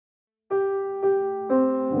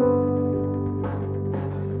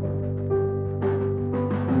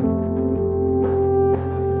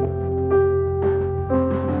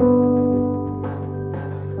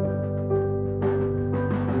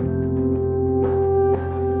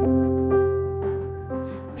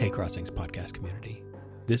Crossings podcast community.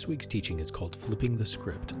 This week's teaching is called Flipping the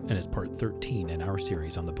Script and is part 13 in our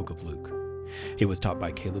series on the book of Luke. It was taught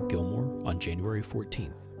by Caleb Gilmore on January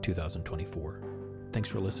 14th, 2024. Thanks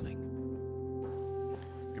for listening.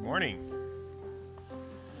 Good morning.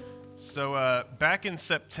 So back in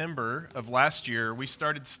September of last year, we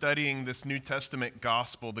started studying this New Testament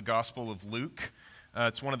gospel, the Gospel of Luke.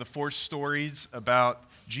 It's one of the 4 stories about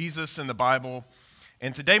Jesus in the Bible.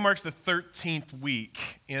 And today marks the 13th week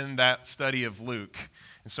in that study of Luke.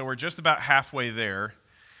 And so we're just about halfway there.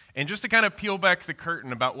 And just to kind of peel back the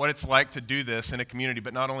curtain about what it's like to do this in a community,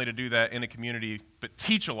 but not only to do that in a community, but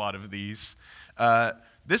teach a lot of these,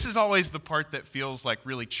 this is always the part that feels like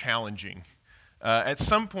really challenging. At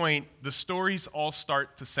some point, the stories all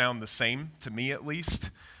start to sound the same, to me at least.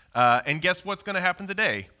 And guess what's going to happen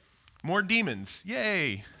today? More demons.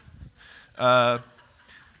 Yay!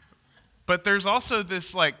 But there's also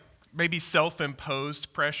this maybe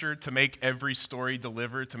self-imposed pressure to make every story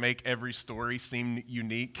deliver, to make every story seem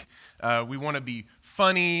unique. We want to be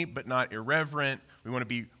funny but not irreverent. We want to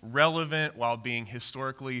be relevant while being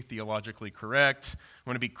historically, theologically correct.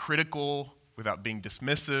 We want to be critical without being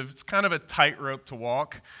dismissive. It's kind of a tightrope to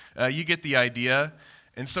walk. You get the idea.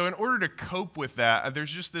 And so in order to cope with that,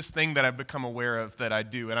 there's just this thing that I've become aware of that I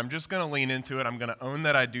do, and I'm just going to lean into it. I'm going to own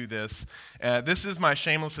that I do this. This is my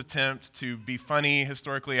shameless attempt to be funny,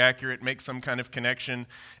 historically accurate, make some kind of connection,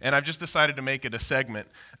 and I've just decided to make it a segment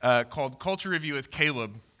called Culture Review with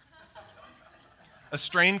Caleb, a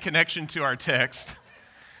strained connection to our text.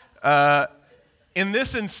 In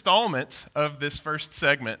this installment of this first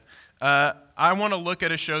segment, I want to look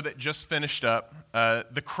at a show that just finished up,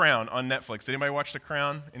 The Crown on Netflix. Did anybody watch The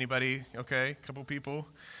Crown? Anybody? Okay, a couple people.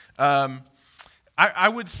 I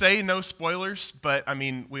would say no spoilers, but I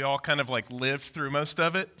mean, we all kind of lived through most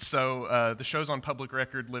of it, so the show's on public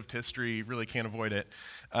record, lived history, really can't avoid it.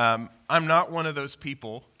 I'm not one of those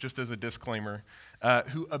people, just as a disclaimer,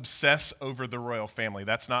 who obsess over the royal family.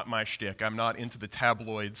 That's not my shtick. I'm not into the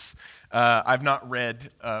tabloids. I've not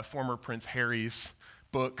read former Prince Harry's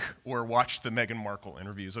book or watched the Meghan Markle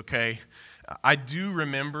interviews, okay? I do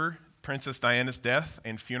remember Princess Diana's death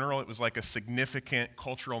and funeral. It was like a significant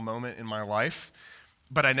cultural moment in my life,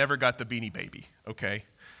 but I never got the Beanie Baby, okay?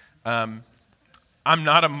 I'm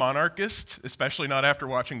not a monarchist, especially not after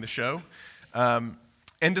watching the show. And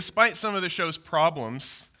despite some of the show's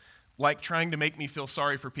problems, like trying to make me feel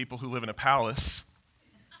sorry for people who live in a palace,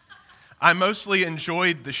 I mostly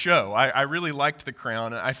enjoyed the show. I really liked The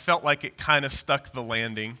Crown. I felt like it kind of stuck the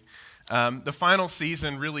landing. The final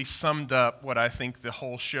season really summed up what I think the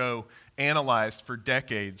whole show analyzed for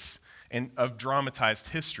decades and of dramatized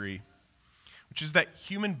history, which is that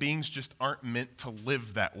human beings just aren't meant to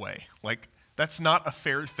live that way. That's not a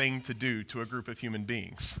fair thing to do to a group of human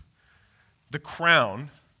beings. The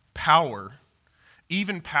crown, power,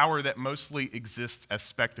 even power that mostly exists as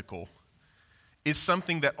spectacle, is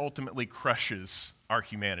something that ultimately crushes our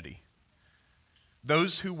humanity.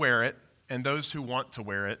 Those who wear it and those who want to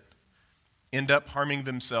wear it end up harming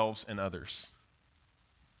themselves and others.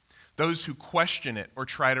 Those who question it or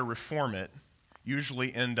try to reform it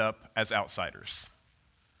usually end up as outsiders.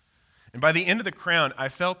 And by the end of The Crown, I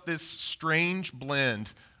felt this strange blend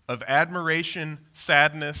of admiration,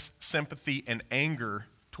 sadness, sympathy, and anger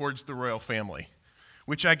towards the royal family,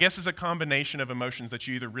 which I guess is a combination of emotions that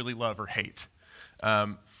you either really love or hate.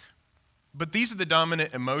 But these are the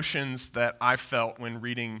dominant emotions that I felt when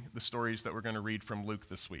reading the stories that we're going to read from Luke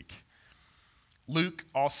this week. Luke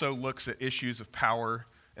also looks at issues of power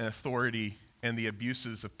and authority and the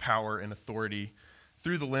abuses of power and authority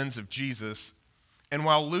through the lens of Jesus. And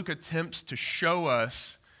while Luke attempts to show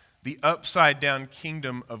us the upside-down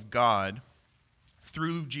kingdom of God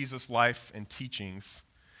through Jesus' life and teachings,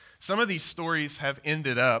 some of these stories have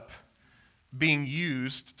ended up being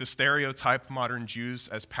used to stereotype modern Jews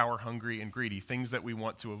as power-hungry and greedy, things that we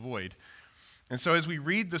want to avoid. And so as we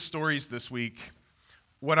read the stories this week,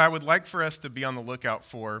 what I would like for us to be on the lookout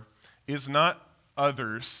for is not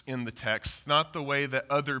others in the text, not the way that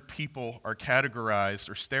other people are categorized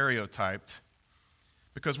or stereotyped,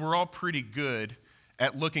 because we're all pretty good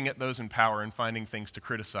at looking at those in power and finding things to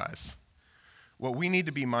criticize. What we need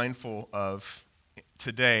to be mindful of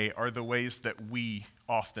today are the ways that we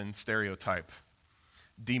often stereotype,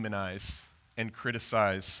 demonize, and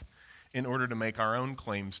criticize in order to make our own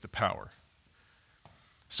claims to power.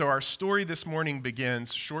 So our story this morning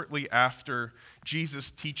begins shortly after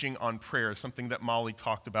Jesus' teaching on prayer, something that Molly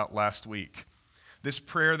talked about last week. This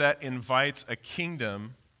prayer that invites a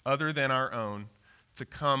kingdom other than our own to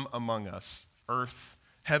come among us,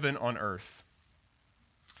 heaven on earth.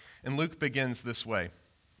 And Luke begins this way.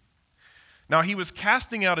 Now he was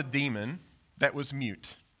casting out a demon that was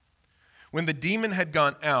mute. When the demon had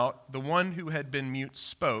gone out, the one who had been mute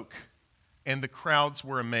spoke, and the crowds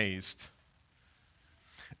were amazed.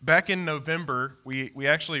 Back in November, we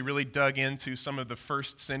actually really dug into some of the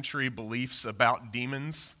first century beliefs about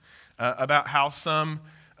demons, about how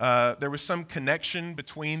there was some connection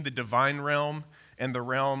between the divine realm and the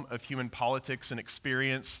realm of human politics and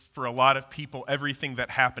experience. For a lot of people, everything that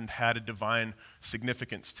happened had a divine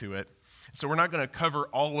significance to it. So we're not going to cover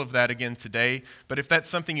all of that again today, but if that's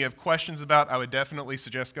something you have questions about, I would definitely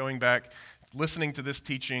suggest going back, listening to this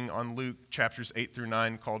teaching on Luke chapters 8 through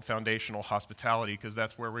 9 called Foundational Hospitality, because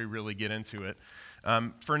that's where we really get into it.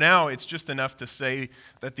 For now, it's just enough to say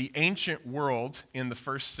that the ancient world in the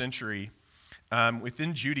first century,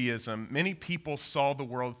 within Judaism, many people saw the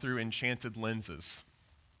world through enchanted lenses.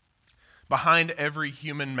 Behind every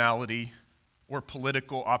human malady or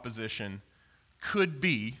political opposition could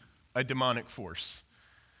be a demonic force.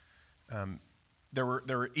 There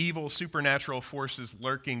were evil supernatural forces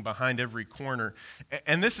lurking behind every corner.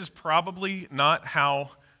 And this is probably not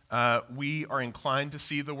how we are inclined to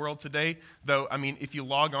see the world today. Though, I mean, if you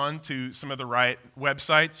log on to some of the right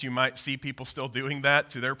websites, you might see people still doing that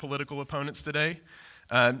to their political opponents today.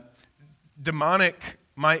 Demonic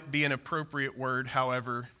might be an appropriate word,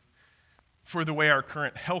 however, for the way our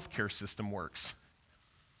current healthcare system works.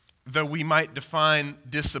 Though we might define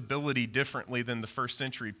disability differently than the first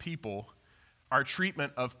century people, our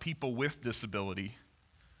treatment of people with disability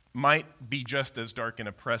might be just as dark and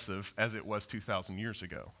oppressive as it was 2,000 years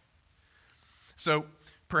ago. So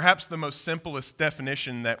perhaps the most simplest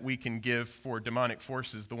definition that we can give for demonic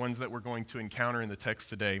forces, the ones that we're going to encounter in the text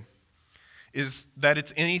today, is that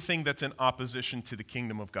it's anything that's in opposition to the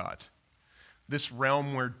kingdom of God. This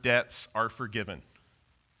realm where debts are forgiven,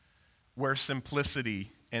 where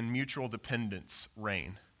simplicity and mutual dependence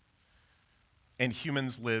reign, and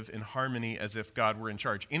humans live in harmony as if God were in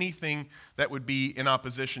charge. Anything that would be in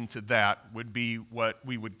opposition to that would be what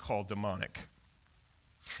we would call demonic.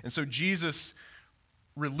 And so Jesus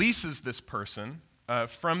releases this person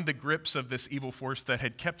from the grips of this evil force that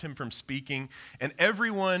had kept him from speaking, and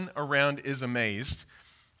everyone around is amazed.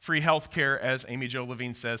 Free healthcare, as Amy Jo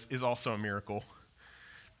Levine says, is also a miracle.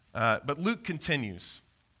 But Luke continues.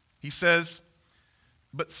 He says,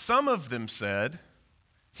 "But some of them said,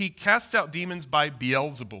 'He cast out demons by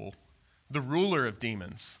Beelzebul, the ruler of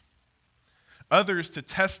demons.' Others, to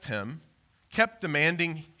test him, kept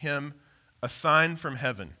demanding him a sign from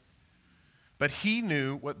heaven. But he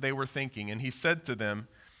knew what they were thinking, and he said to them,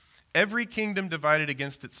 'Every kingdom divided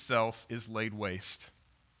against itself is laid waste,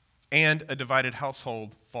 and a divided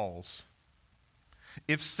household falls.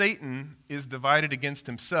 If Satan is divided against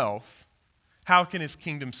himself, how can his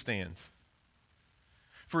kingdom stand?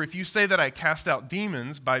 For if you say that I cast out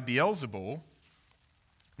demons by Beelzebul,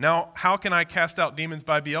 now how can I cast out demons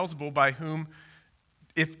by Beelzebul,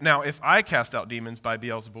 if I cast out demons by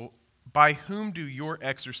Beelzebul, by whom do your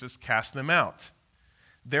exorcists cast them out?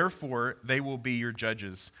 Therefore they will be your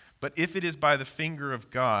judges. But if it is by the finger of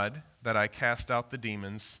God that I cast out the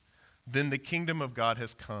demons, then the kingdom of God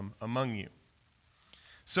has come among you.'"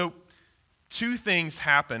 So, two things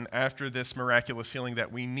happen after this miraculous healing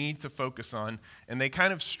that we need to focus on, and they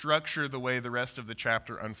kind of structure the way the rest of the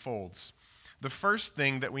chapter unfolds. The first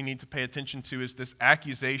thing that we need to pay attention to is this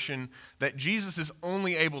accusation that Jesus is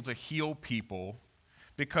only able to heal people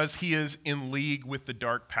because he is in league with the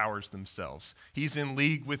dark powers themselves. He's in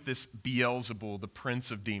league with this Beelzebul, the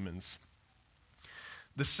prince of demons.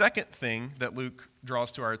 The second thing that Luke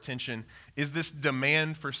draws to our attention is this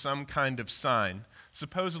demand for some kind of sign,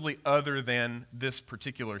 supposedly other than this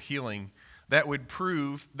particular healing, that would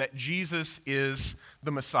prove that Jesus is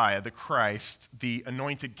the Messiah, the Christ, the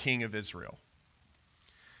anointed King of Israel.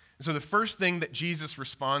 And so the first thing that Jesus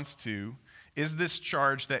responds to is this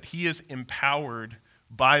charge that he is empowered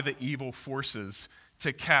by the evil forces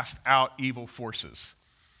to cast out evil forces.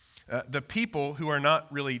 The people, who are not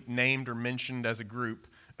really named or mentioned as a group,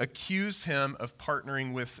 accuse him of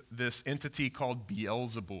partnering with this entity called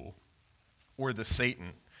Beelzebul, or the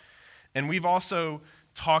Satan. And we've also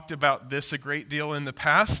talked about this a great deal in the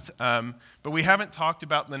past, but we haven't talked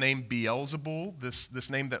about the name Beelzebul, this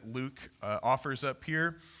name that Luke offers up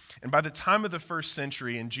here. And by the time of the first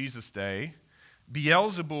century in Jesus' day,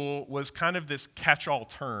 Beelzebul was kind of this catch-all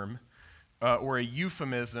term or a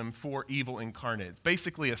euphemism for evil incarnate. It's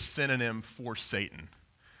basically a synonym for Satan.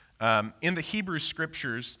 In the Hebrew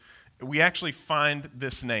scriptures, we actually find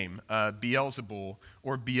this name, Beelzebul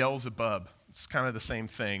or Beelzebub. It's kind of the same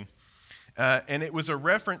thing. And it was a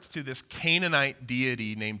reference to this Canaanite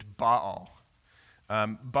deity named Baal.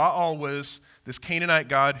 Baal was this Canaanite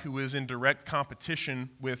god who was in direct competition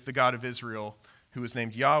with the God of Israel, who was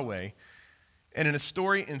named Yahweh. And in a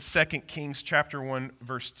story in 2 Kings chapter 1,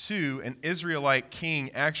 verse 2, an Israelite king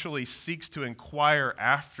actually seeks to inquire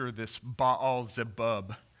after this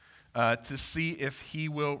Baal-zebub to see if he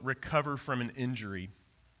will recover from an injury.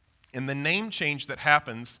 And the name change that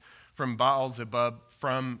happens from Baal-zebub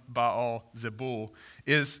from Baal-zebul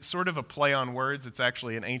is sort of a play on words. It's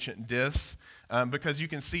actually an ancient diss, because you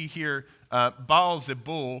can see here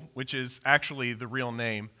Baal-zebul, which is actually the real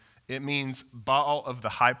name. It means Baal of the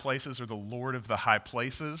high places, or the Lord of the high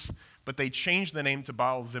places, but they changed the name to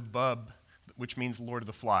Baal-zebub, which means Lord of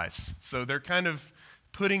the flies. So they're kind of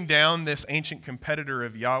putting down this ancient competitor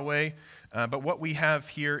of Yahweh, but what we have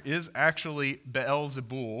here is actually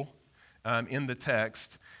Beelzebul in the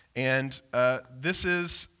text, and this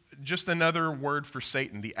is just another word for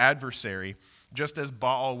Satan, the adversary, just as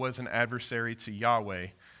Baal was an adversary to Yahweh.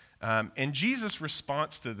 And Jesus'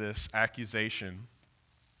 response to this accusation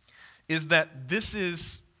is that this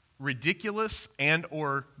is ridiculous and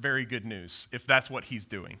or very good news, if that's what he's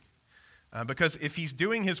doing. Because if he's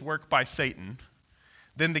doing his work by Satan,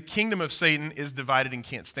 then the kingdom of Satan is divided and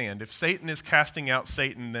can't stand. If Satan is casting out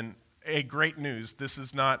Satan, then great news, this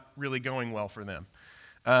is not really going well for them.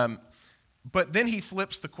 But then he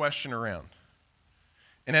flips the question around.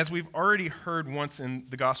 And as we've already heard once in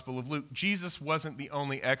the Gospel of Luke, Jesus wasn't the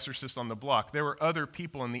only exorcist on the block. There were other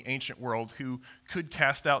people in the ancient world who could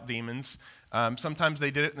cast out demons. Sometimes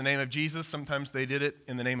they did it in the name of Jesus. Sometimes they did it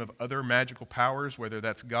in the name of other magical powers, whether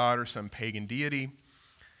that's God or some pagan deity.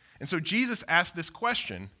 And so Jesus asked this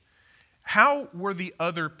question: how were the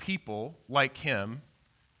other people like him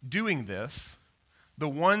doing this, the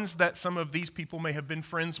ones that some of these people may have been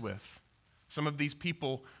friends with, some of these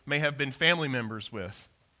people may have been family members with?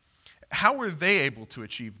 How were they able to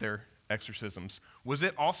achieve their exorcisms? Was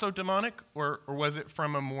it also demonic, or was it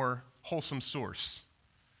from a more wholesome source?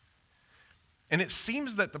 And it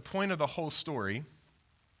seems that the point of the whole story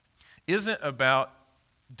isn't about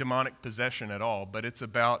demonic possession at all, but it's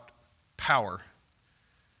about power.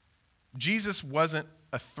 Jesus wasn't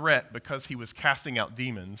a threat because he was casting out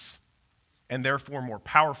demons and therefore more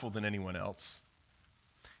powerful than anyone else.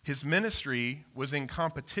 His ministry was in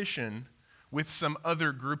competition with some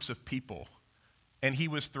other groups of people, and he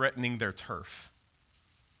was threatening their turf.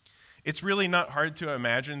 It's really not hard to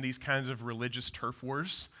imagine these kinds of religious turf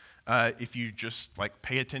wars if you just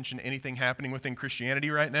pay attention to anything happening within Christianity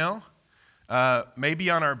right now. Maybe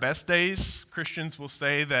on our best days, Christians will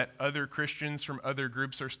say that other Christians from other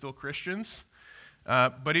groups are still Christians.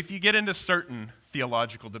 But if you get into certain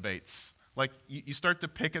theological debates, you start to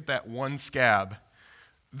pick at that one scab,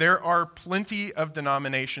 there are plenty of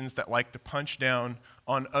denominations that like to punch down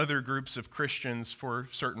on other groups of Christians for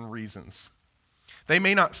certain reasons. They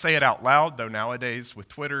may not say it out loud, though nowadays with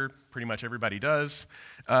Twitter, pretty much everybody does.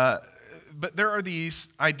 But there are these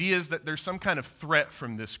ideas that there's some kind of threat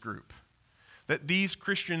from this group, that these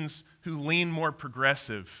Christians who lean more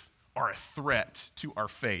progressive are a threat to our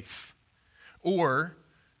faith, or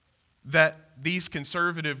that these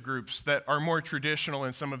conservative groups that are more traditional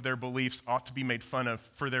in some of their beliefs ought to be made fun of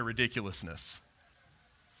for their ridiculousness.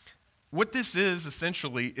 What this is,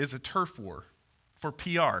 essentially, is a turf war for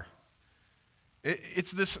PR. It's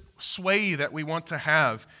this sway that we want to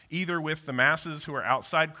have, either with the masses who are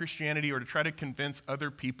outside Christianity or to try to convince other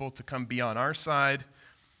people to come be on our side.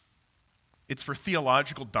 It's for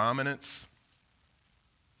theological dominance.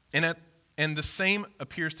 And the same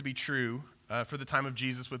appears to be true for the time of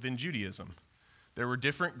Jesus within Judaism. There were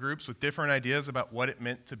different groups with different ideas about what it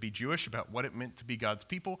meant to be Jewish, about what it meant to be God's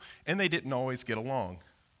people, and they didn't always get along.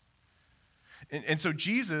 And so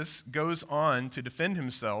Jesus goes on to defend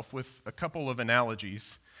himself with a couple of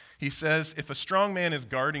analogies. He says, if a strong man is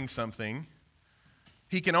guarding something,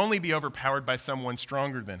 he can only be overpowered by someone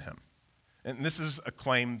stronger than him. And this is a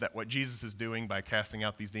claim that what Jesus is doing by casting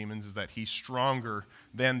out these demons is that he's stronger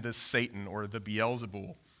than this Satan or the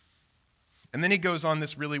Beelzebul. And then he goes on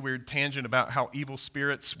this really weird tangent about how evil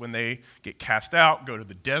spirits, when they get cast out, go to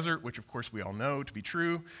the desert, which of course we all know to be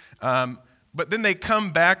true. But then they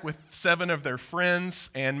come back with 7 of their friends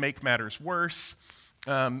and make matters worse.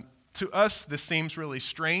 To us, this seems really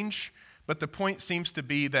strange, but the point seems to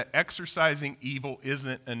be that exorcising evil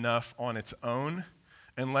isn't enough on its own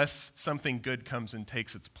unless something good comes and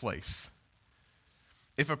takes its place.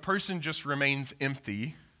 If a person just remains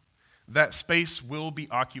empty, that space will be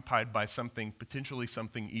occupied by potentially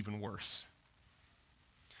something even worse.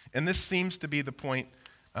 And this seems to be the point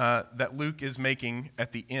that Luke is making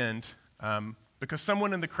at the end, because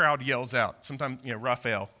someone in the crowd yells out, sometimes,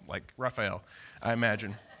 Raphael, I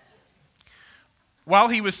imagine. While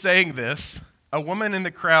he was saying this, a woman in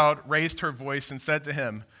the crowd raised her voice and said to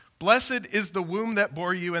him, "Blessed is the womb that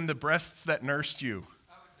bore you and the breasts that nursed you."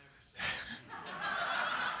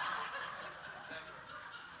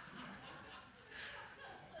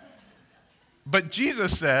 But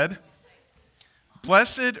Jesus said,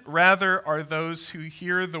 "Blessed rather are those who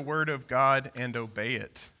hear the word of God and obey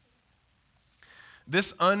it."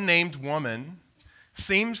 This unnamed woman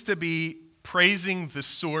seems to be praising the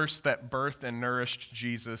source that birthed and nourished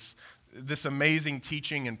Jesus, this amazing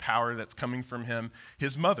teaching and power that's coming from him,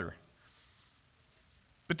 his mother.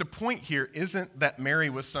 But the point here isn't that Mary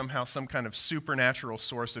was somehow some kind of supernatural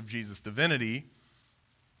source of Jesus' divinity,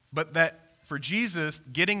 but that for Jesus,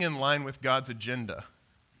 getting in line with God's agenda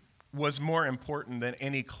was more important than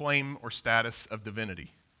any claim or status of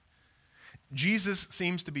divinity. Jesus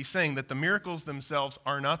seems to be saying that the miracles themselves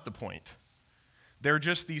are not the point. They're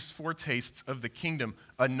just these foretastes of the kingdom,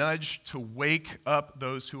 a nudge to wake up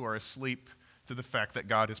those who are asleep to the fact that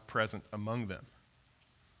God is present among them.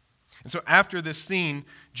 And so after this scene,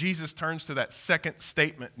 Jesus turns to that second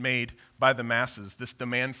statement made by the masses, this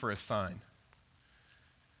demand for a sign.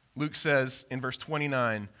 Luke says in verse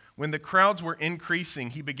 29, when the crowds were increasing,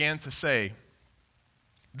 he began to say,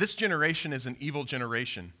 "This generation is an evil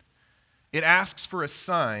generation. It asks for a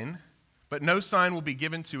sign, but no sign will be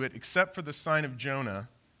given to it except for the sign of Jonah.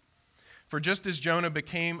 For just as Jonah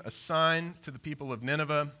became a sign to the people of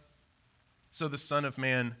Nineveh, so the Son of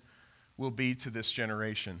Man will be to this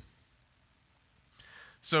generation."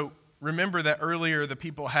 So remember that earlier the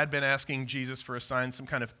people had been asking Jesus for a sign, some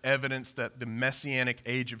kind of evidence that the messianic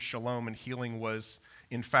age of shalom and healing was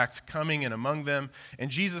in fact coming and among them. And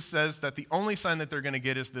Jesus says that the only sign that they're going to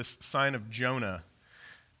get is this sign of Jonah.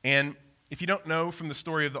 And if you don't know from the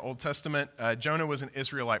story of the Old Testament, Jonah was an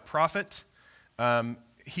Israelite prophet.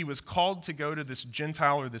 He was called to go to this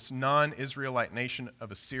Gentile or this non-Israelite nation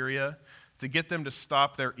of Assyria to get them to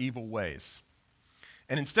stop their evil ways.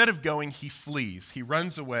 And instead of going, he flees. He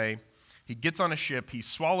runs away. He gets on a ship. He's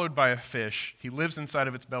swallowed by a fish. He lives inside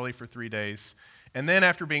of its belly for 3 days. And then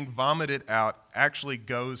after being vomited out, actually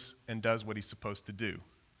goes and does what he's supposed to do.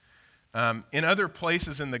 In other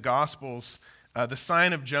places in the Gospels, the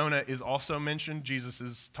sign of Jonah is also mentioned. Jesus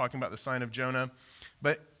is talking about the sign of Jonah.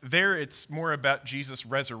 But there it's more about Jesus'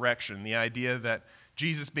 resurrection, the idea that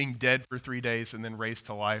Jesus being dead for 3 days and then raised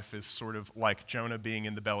to life is sort of like Jonah being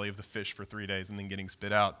in the belly of the fish for 3 days and then getting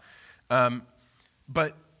spit out.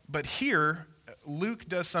 But here, Luke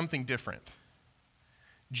does something different.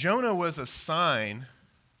 Jonah was a sign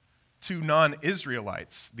to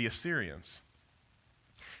non-Israelites, the Assyrians.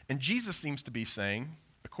 And Jesus seems to be saying,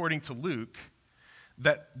 according to Luke,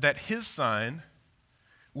 that his sign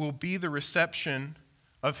will be the reception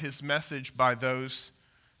of his message by those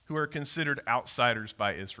who are considered outsiders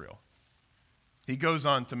by Israel. He goes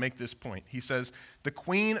on to make this point. He says, "The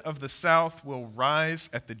queen of the south will rise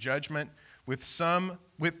at the judgment with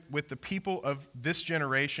the people of this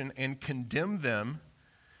generation and condemn them,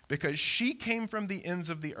 because she came from the ends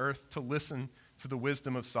of the earth to listen to the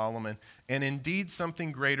wisdom of Solomon, and indeed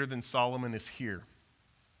something greater than Solomon is here.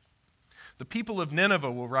 The people of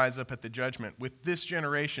Nineveh will rise up at the judgment with this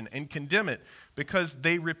generation and condemn it, because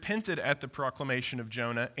they repented at the proclamation of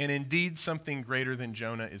Jonah, and indeed something greater than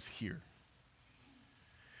Jonah is here."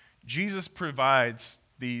 Jesus provides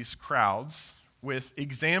these crowds with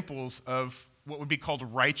examples of what would be called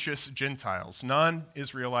righteous Gentiles,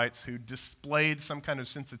 non-Israelites who displayed some kind of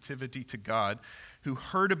sensitivity to God, who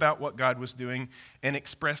heard about what God was doing and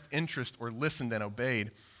expressed interest or listened and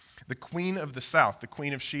obeyed. The queen of the south, the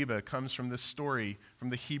queen of Sheba, comes from this story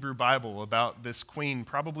from the Hebrew Bible about this queen,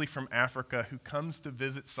 probably from Africa, who comes to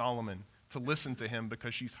visit Solomon to listen to him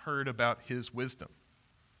because she's heard about his wisdom.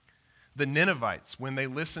 The Ninevites, when they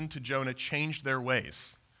listened to Jonah, changed their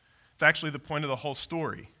ways. It's actually the point of the whole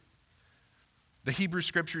story. The Hebrew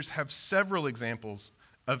Scriptures have several examples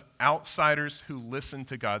of outsiders who listen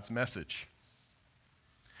to God's message.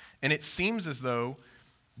 And it seems as though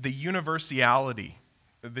the universality,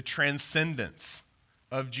 the transcendence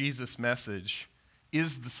of Jesus' message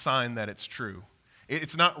is the sign that it's true.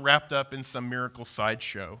 It's not wrapped up in some miracle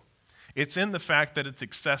sideshow. It's in the fact that it's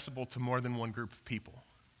accessible to more than one group of people.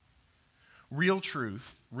 Real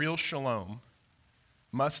truth, real shalom,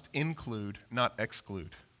 must include, not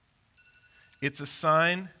exclude. It's a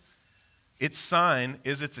sign. Its sign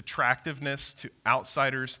is its attractiveness to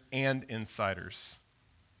outsiders and insiders.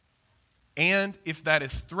 And if that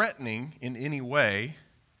is threatening in any way,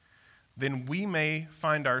 then we may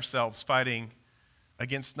find ourselves fighting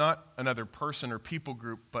against not another person or people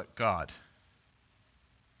group, but God.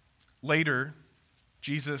 Later,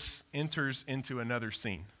 Jesus enters into another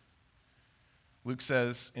scene. Luke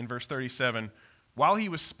says in verse 37, while he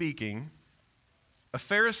was speaking, a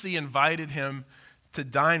Pharisee invited him to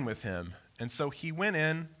dine with him, and so he went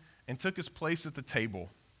in and took his place at the table.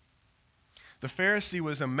 The Pharisee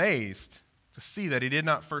was amazed to see that he did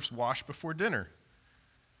not first wash before dinner.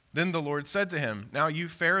 Then the Lord said to him, now you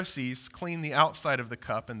Pharisees clean the outside of the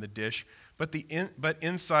cup and the dish, but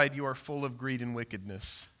inside you are full of greed and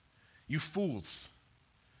wickedness. You fools!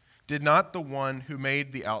 Did not the one who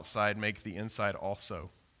made the outside make the inside also?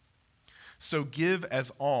 So give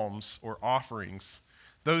as alms or offerings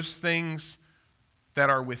those things that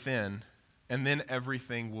are within, and then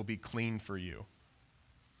everything will be clean for you.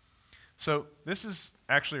 So this is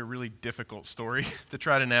actually a really difficult story to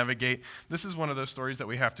try to navigate. This is one of those stories that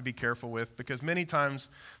we have to be careful with because many times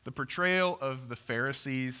the portrayal of the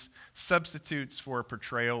Pharisees substitutes for a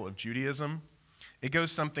portrayal of Judaism. It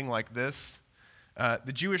goes something like this.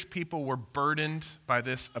 The Jewish people were burdened by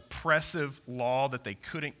this oppressive law that they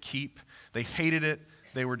couldn't keep. They hated it.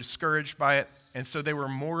 They were discouraged by it. And so they were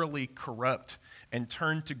morally corrupt and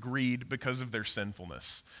turned to greed because of their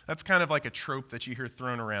sinfulness. That's kind of like a trope that you hear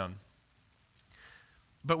thrown around.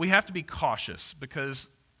 But we have to be cautious because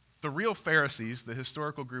the real Pharisees, the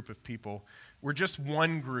historical group of people, were just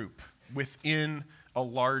one group within a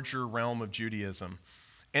larger realm of Judaism.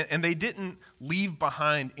 And they didn't leave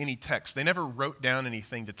behind any text. They never wrote down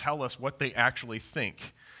anything to tell us what they actually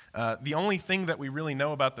think. The only thing that we really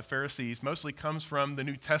know about the Pharisees mostly comes from the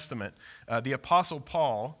New Testament. The Apostle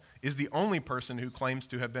Paul is the only person who claims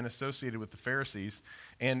to have been associated with the Pharisees,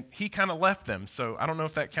 and he kind of left them, so I don't know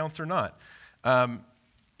if that counts or not.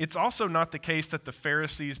 It's also not the case that the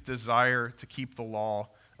Pharisees' desire to keep the law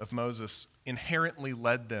of Moses inherently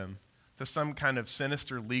led them to some kind of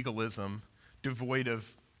sinister legalism devoid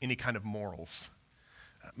of any kind of morals.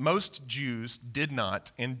 Most Jews did not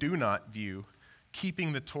and do not view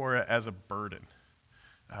keeping the Torah as a burden.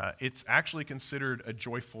 It's actually considered a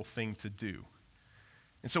joyful thing to do.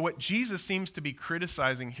 And so what Jesus seems to be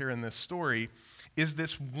criticizing here in this story is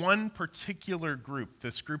this one particular group,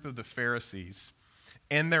 this group of the Pharisees,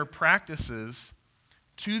 and their practices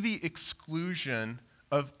to the exclusion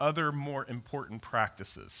of other more important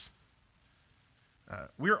practices.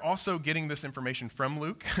 We're also getting this information from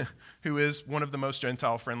Luke, who is one of the most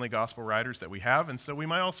Gentile-friendly gospel writers that we have, and so we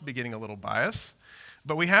might also be getting a little bias.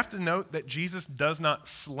 But we have to note that Jesus does not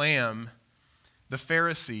slam the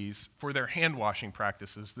Pharisees for their hand-washing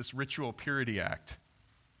practices, this ritual purity act.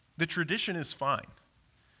 The tradition is fine.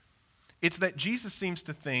 It's that Jesus seems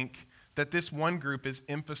to think that this one group is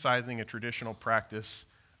emphasizing a traditional practice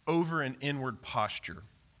over an inward posture.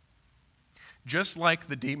 Just like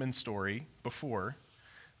the demon story before,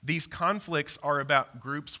 these conflicts are about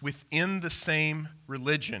groups within the same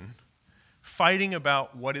religion fighting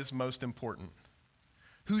about what is most important,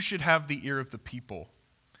 who should have the ear of the people,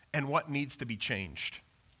 and what needs to be changed.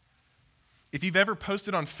 If you've ever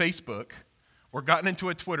posted on Facebook or gotten into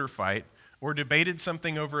a Twitter fight or debated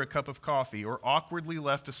something over a cup of coffee or awkwardly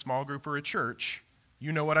left a small group or a church,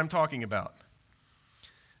 you know what I'm talking about.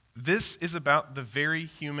 This is about the very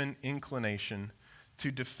human inclination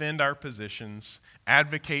to defend our positions,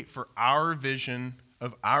 advocate for our vision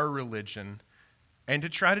of our religion, and to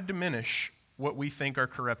try to diminish what we think are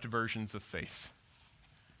corrupt versions of faith.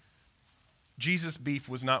 Jesus' beef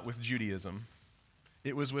was not with Judaism.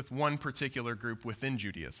 It was with one particular group within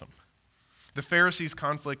Judaism. The Pharisees'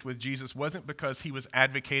 conflict with Jesus wasn't because he was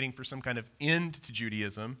advocating for some kind of end to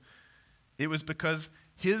Judaism. It was because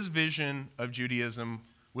his vision of Judaism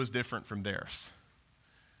was different from theirs.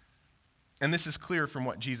 And this is clear from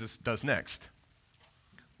what Jesus does next.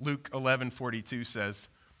 Luke 11:42 says,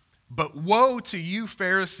 "But woe to you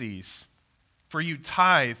Pharisees, for you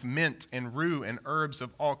tithe mint and rue and herbs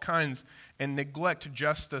of all kinds and neglect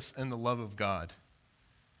justice and the love of God.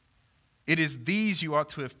 It is these you ought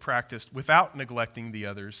to have practiced without neglecting the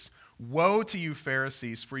others. Woe to you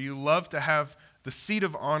Pharisees, for you love to have the seat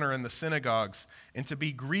of honor in the synagogues and to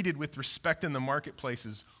be greeted with respect in the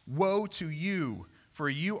marketplaces. Woe to you, for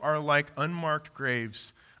you are like unmarked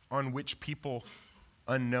graves on which people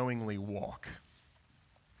unknowingly walk."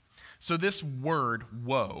 So this word,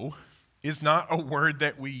 woe, is not a word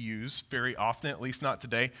that we use very often, at least not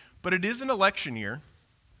today, but it is an election year,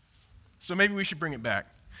 so maybe we should bring it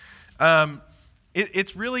back.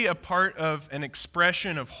 It's really a part of an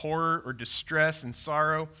expression of horror or distress and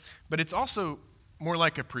sorrow, but it's also more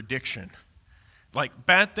like a prediction. Like,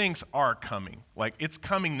 bad things are coming. Like, it's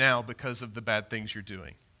coming now because of the bad things you're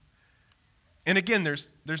doing. And again,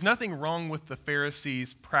 there's nothing wrong with the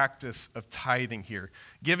Pharisees' practice of tithing here.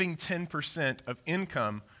 Giving 10% of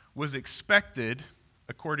income was expected,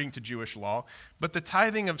 according to Jewish law. But the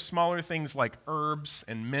tithing of smaller things like herbs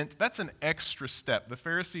and mint, that's an extra step. The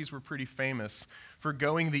Pharisees were pretty famous for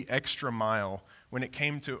going the extra mile when it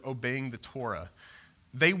came to obeying the Torah.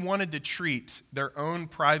 They wanted to treat their own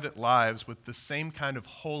private lives with the same kind of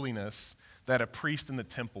holiness that a priest in the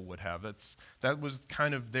temple would have. That was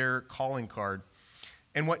kind of their calling card.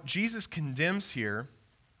 And what Jesus condemns here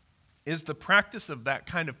is the practice of that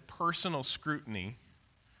kind of personal scrutiny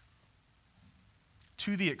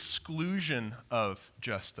to the exclusion of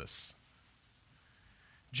justice.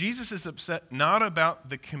 Jesus is upset not about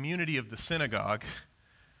the community of the synagogue,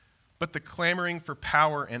 but the clamoring for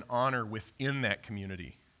power and honor within that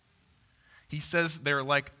community. He says they're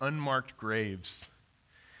like unmarked graves.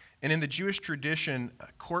 And in the Jewish tradition,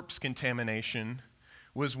 corpse contamination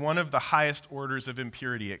was one of the highest orders of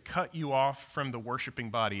impurity. It cut you off from the worshiping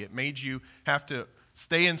body. It made you have to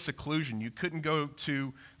stay in seclusion. You couldn't go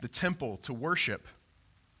to the temple to worship.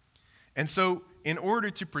 And so, in order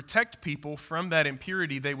to protect people from that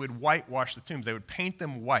impurity, they would whitewash the tombs. They would paint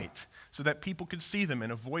them white so that people could see them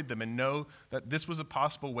and avoid them and know that this was a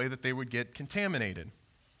possible way that they would get contaminated.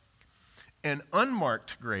 An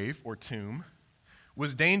unmarked grave or tomb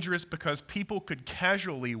was dangerous because people could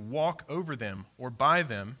casually walk over them or by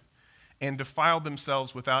them and defile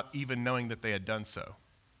themselves without even knowing that they had done so.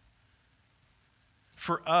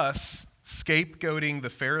 For us, scapegoating the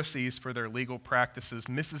Pharisees for their legal practices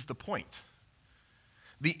misses the point.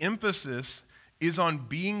 The emphasis is on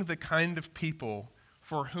being the kind of people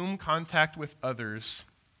for whom contact with others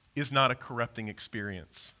is not a corrupting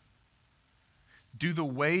experience. Do the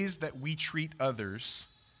ways that we treat others,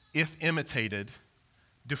 if imitated,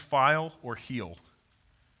 defile or heal?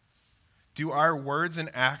 Do our words and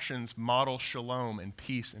actions model shalom and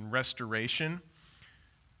peace and restoration,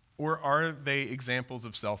 or are they examples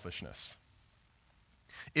of selfishness?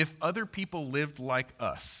 If other people lived like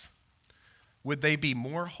us, would they be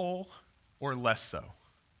more whole or less so?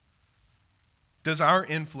 Does our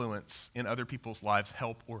influence in other people's lives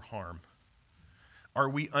help or harm? Are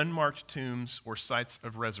we unmarked tombs or sites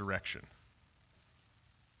of resurrection?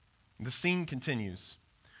 The scene continues.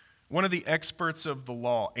 One of the experts of the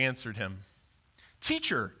law answered him,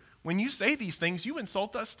 "Teacher, when you say these things, you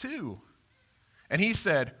insult us too." And he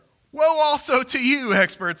said, "Woe also to you,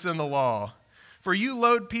 experts in the law, for you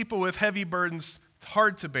load people with heavy burdens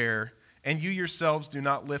hard to bear, and you yourselves do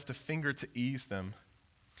not lift a finger to ease them.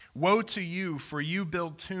 Woe to you, for you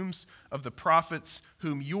build tombs of the prophets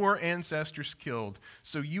whom your ancestors killed.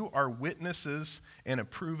 So you are witnesses and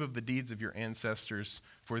approve of the deeds of your ancestors,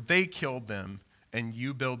 for they killed them, and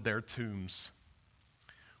you build their tombs.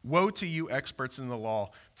 Woe to you, experts in the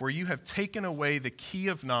law, for you have taken away the key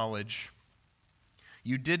of knowledge.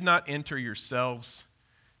 You did not enter yourselves,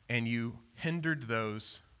 and you hindered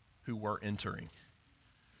those who were entering."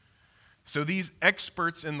 So these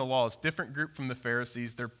experts in the law is a different group from the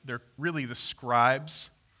Pharisees. They're really the scribes.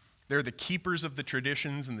 They're the keepers of the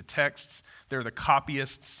traditions and the texts. They're the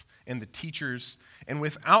copyists and the teachers. And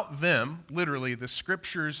without them, literally, the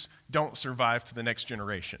scriptures don't survive to the next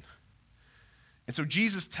generation. And so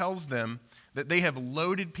Jesus tells them that they have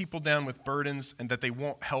loaded people down with burdens and that they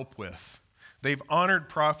won't help with. They've honored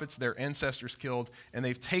prophets their ancestors killed, and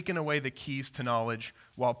they've taken away the keys to knowledge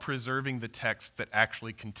while preserving the texts that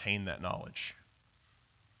actually contain that knowledge.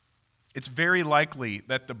 It's very likely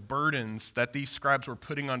that the burdens that these scribes were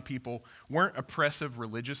putting on people weren't oppressive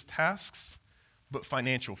religious tasks, but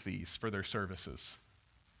financial fees for their services.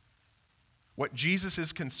 What Jesus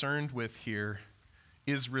is concerned with here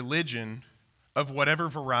is religion of whatever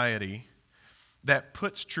variety that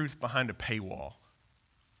puts truth behind a paywall.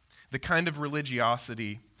 The kind of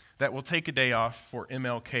religiosity that will take a day off for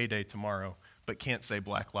MLK Day tomorrow, but can't say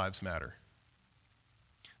Black Lives Matter.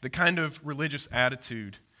 The kind of religious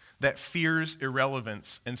attitude that fears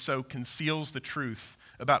irrelevance and so conceals the truth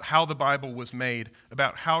about how the Bible was made,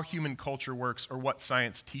 about how human culture works, or what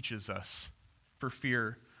science teaches us for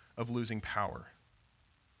fear of losing power.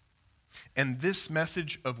 And this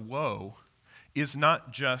message of woe is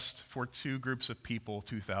not just for two groups of people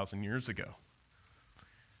 2,000 years ago.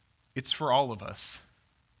 It's for all of us.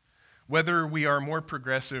 Whether we are more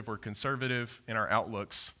progressive or conservative in our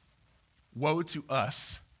outlooks, woe to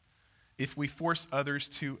us if we force others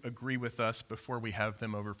to agree with us before we have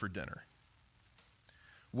them over for dinner.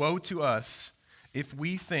 Woe to us if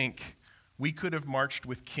we think we could have marched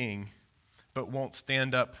with King, but won't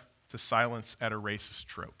stand up to silence at a racist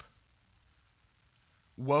trope.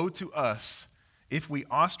 Woe to us if we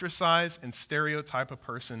ostracize and stereotype a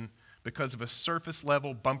person because of a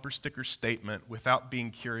surface-level bumper sticker statement without being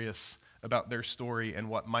curious about their story and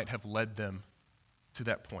what might have led them to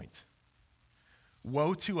that point.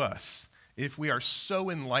 Woe to us if we are so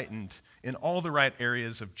enlightened in all the right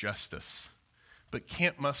areas of justice, but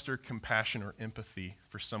can't muster compassion or empathy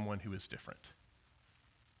for someone who is different.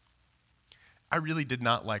 I really did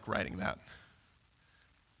not like writing that.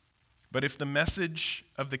 But if the message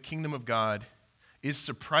of the kingdom of God is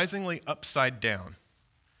surprisingly upside down,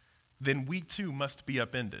 then we too must be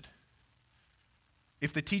upended.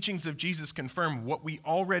 If the teachings of Jesus confirm what we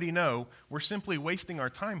already know, we're simply wasting our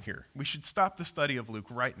time here. We should stop the study of Luke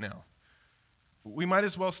right now. We might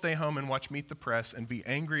as well stay home and watch Meet the Press and be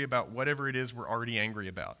angry about whatever it is we're already angry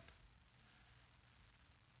about.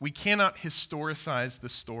 We cannot historicize the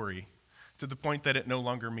story to the point that it no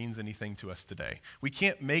longer means anything to us today. We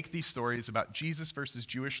can't make these stories about Jesus versus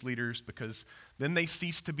Jewish leaders because then they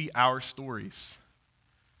cease to be our stories.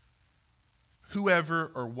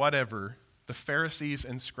 Whoever or whatever the Pharisees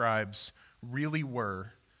and scribes really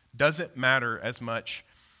were doesn't matter as much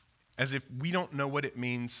as if we don't know what it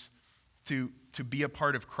means to be a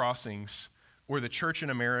part of Crossings or the church in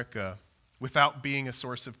America without being a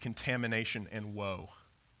source of contamination and woe.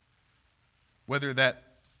 Whether that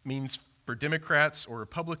means for Democrats or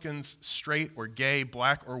Republicans, straight or gay,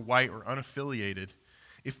 black or white or unaffiliated,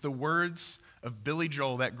 if the words of Billy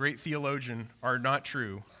Joel, that great theologian, are not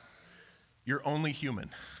true, you're only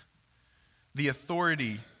human. The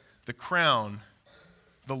authority, the crown,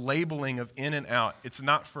 the labeling of in and out, it's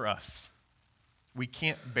not for us. We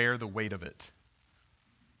can't bear the weight of it.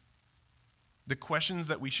 The questions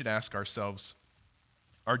that we should ask ourselves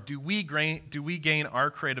are, do we gain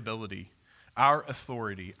our credibility, our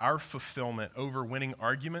authority, our fulfillment over winning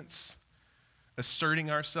arguments,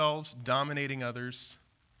 asserting ourselves, dominating others,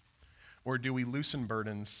 or do we loosen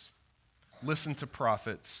burdens, listen to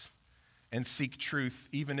prophets, and seek truth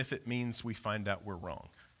even if it means we find out we're wrong?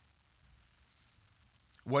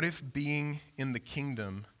 What if being in the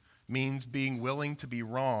kingdom means being willing to be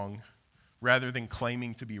wrong rather than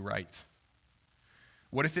claiming to be right?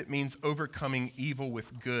 What if it means overcoming evil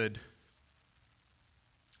with good?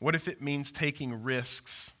 What if it means taking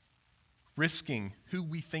risks, risking who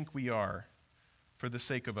we think we are for the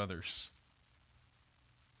sake of others?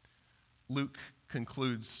 Luke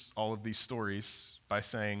concludes all of these stories by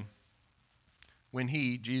saying, when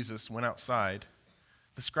he, Jesus, went outside,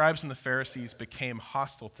 the scribes and the Pharisees became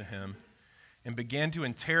hostile to him and began to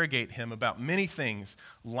interrogate him about many things,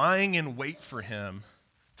 lying in wait for him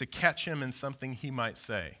to catch him in something he might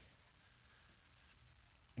say.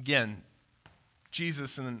 Again,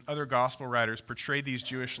 Jesus and other gospel writers portrayed these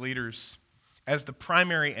Jewish leaders as the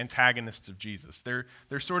primary antagonists of Jesus. They're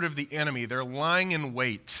sort of the enemy. They're lying in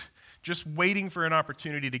wait, just waiting for an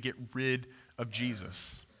opportunity to get rid of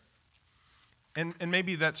Jesus. And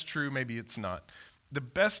maybe that's true, maybe it's not. The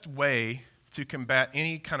best way to combat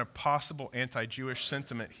any kind of possible anti-Jewish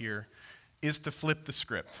sentiment here is to flip the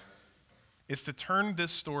script. It's to turn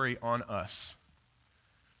this story on us.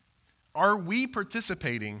 Are we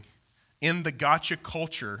participating in the gotcha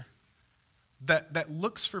culture that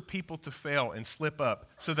looks for people to fail and slip up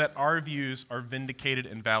so that our views are vindicated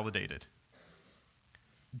and validated?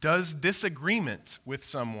 Does disagreement with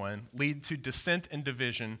someone lead to dissent and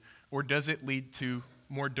division, or does it lead to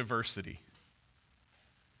more diversity?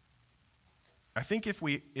 I think if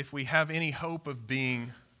we have any hope of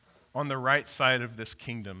being on the right side of this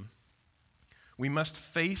kingdom, we must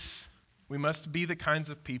be the kinds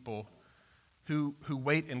of people who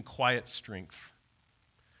wait in quiet strength,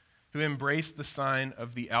 who embrace the sign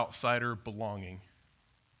of the outsider belonging,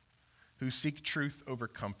 who seek truth over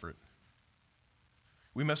comfort.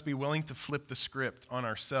 We must be willing to flip the script on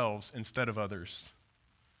ourselves instead of others.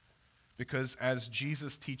 Because as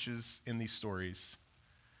Jesus teaches in these stories,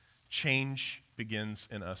 change begins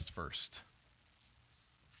in us first.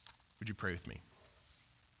 Would you pray with me?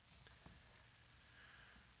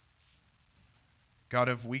 God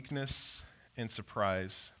of weakness and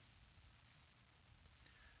surprise,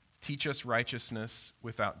 teach us righteousness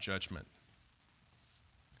without judgment.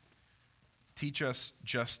 Teach us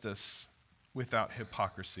justice without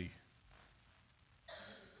hypocrisy.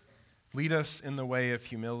 Lead us in the way of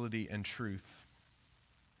humility and truth.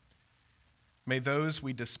 May those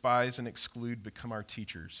we despise and exclude become our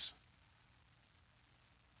teachers.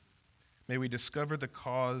 May we discover the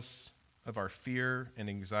cause of our fear and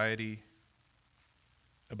anxiety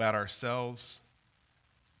about ourselves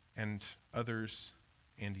and others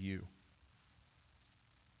and you.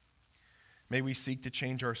 May we seek to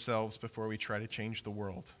change ourselves before we try to change the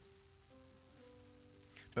world.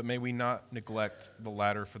 But may we not neglect the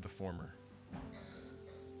latter for the former.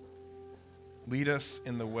 Lead us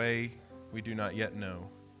in the way we do not yet know.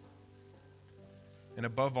 And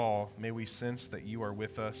above all, may we sense that you are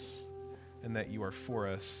with us and that you are for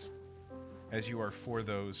us as you are for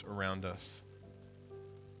those around us.